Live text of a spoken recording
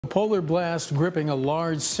polar blast gripping a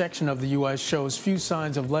large section of the U.S. shows few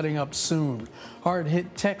signs of letting up soon.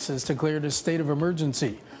 Hard-hit Texas declared a state of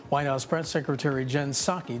emergency. White House Press Secretary Jen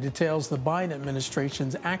Psaki details the Biden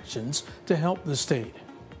administration's actions to help the state.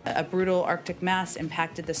 A brutal Arctic mass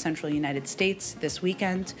impacted the central United States this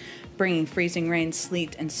weekend, bringing freezing rain,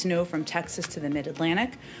 sleet, and snow from Texas to the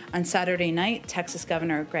mid-Atlantic. On Saturday night, Texas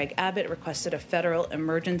Governor Greg Abbott requested a federal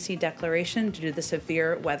emergency declaration due to the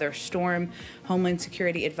severe weather storm. Homeland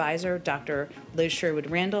Security Advisor Dr. Liz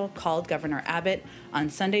Sherwood-Randall called Governor Abbott on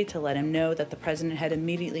Sunday to let him know that the president had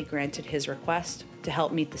immediately granted his request to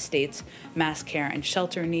help meet the state's mass care and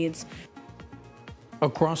shelter needs.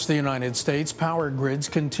 Across the United States, power grids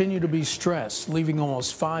continue to be stressed, leaving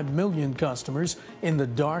almost 5 million customers in the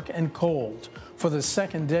dark and cold. For the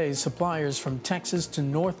second day, suppliers from Texas to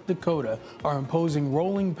North Dakota are imposing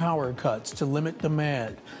rolling power cuts to limit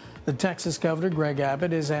demand. The Texas Governor, Greg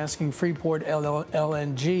Abbott, is asking Freeport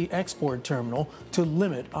LNG export terminal to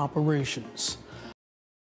limit operations.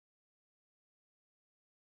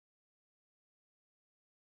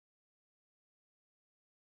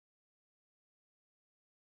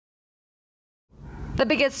 The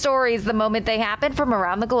biggest stories the moment they happen from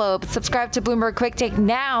around the globe. Subscribe to Bloomberg Quick Take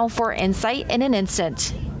now for insight in an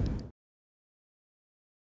instant.